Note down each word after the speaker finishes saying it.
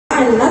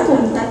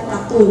la'allakum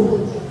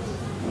tattaqun.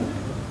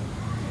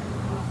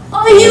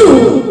 O you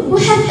who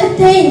have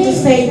attained to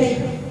faith,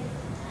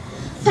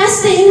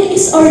 fasting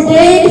is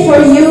ordained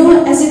for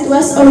you as it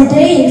was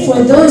ordained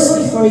for those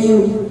before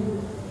you,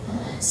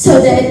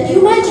 so that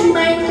you might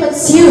remain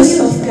conscious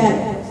of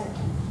God.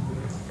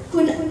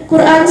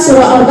 Quran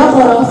Surah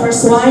Al-Baqarah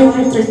verse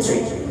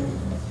 103.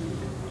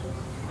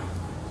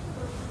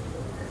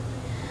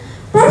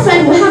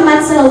 Prophet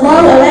Muhammad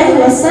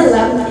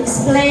SAW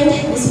explained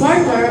this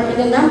matter in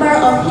a number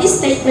of his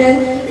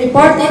statements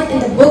reported in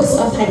the books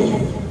of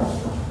hadith.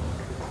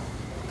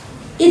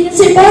 It is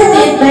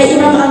reported by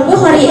Imam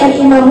Al-Bukhari and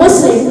Imam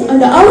Muslim on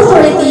the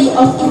authority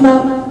of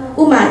Imam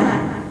Umar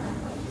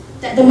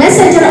that the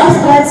Messenger of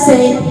God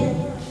said,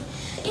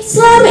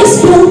 Islam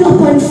is built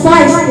upon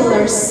 5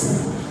 pillars,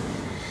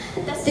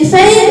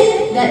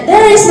 testifying that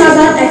there is no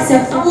God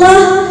except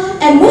Allah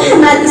and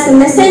Muhammad is the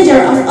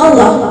Messenger of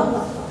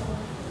Allah,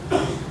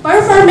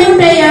 performing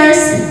prayers,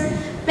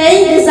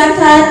 paying the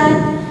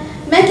zakat,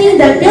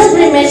 making the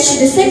pilgrimage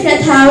to the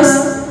sacred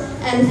house,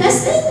 and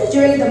fasting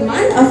during the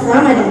month of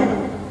Ramadan.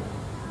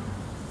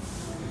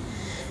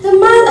 The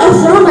month of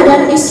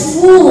Ramadan is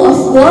full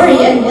of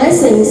glory and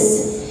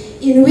blessings,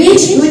 in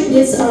which good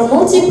deeds are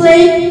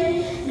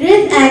multiplied,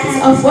 great acts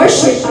of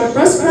worship are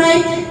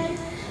prescribed,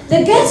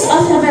 the gates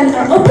of heaven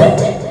are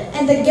opened,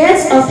 and the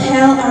gates of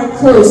hell are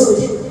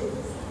closed.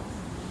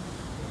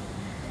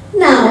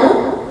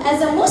 Now,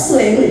 as a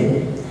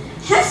Muslim,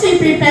 have we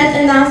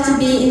prepared enough to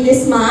be in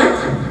this month?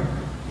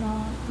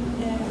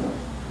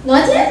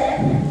 Not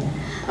yet?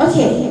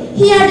 Okay,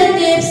 here are the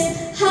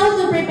tips how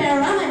to prepare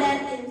Ramadan.